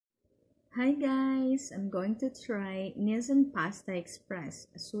Hi guys! I'm going to try Nissin Pasta Express,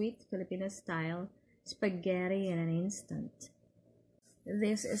 a sweet Filipino style spaghetti in an instant.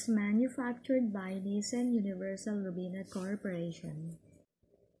 This is manufactured by Nissin Universal Robina Corporation.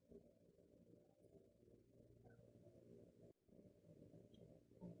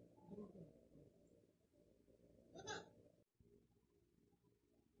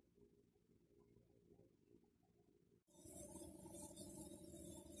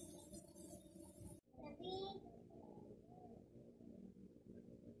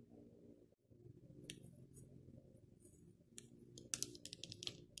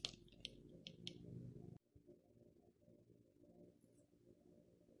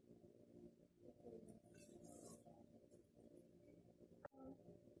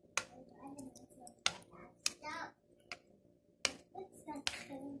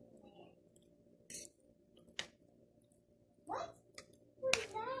 What? What is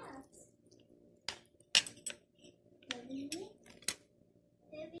that? Baby?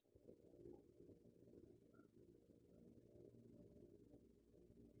 Baby?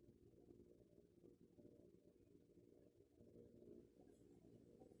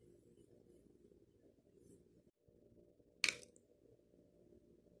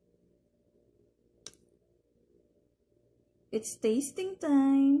 It's tasting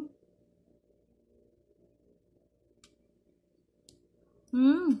time!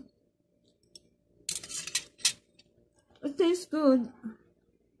 Mmm! It tastes good!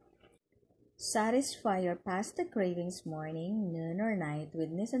 Satisfy your pasta cravings morning, noon, or night with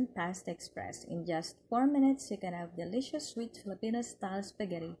Nissan Pasta Express. In just 4 minutes, you can have delicious sweet Filipino-style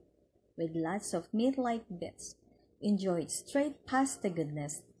spaghetti with lots of meat-like bits. Enjoy straight pasta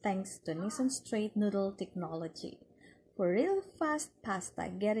goodness thanks to Nissan Straight Noodle technology. For real fast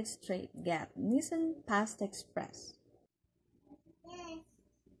pasta, get it straight. Get Nissan Pasta Express.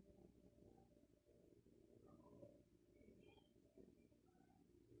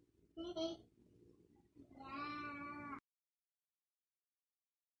 Yes.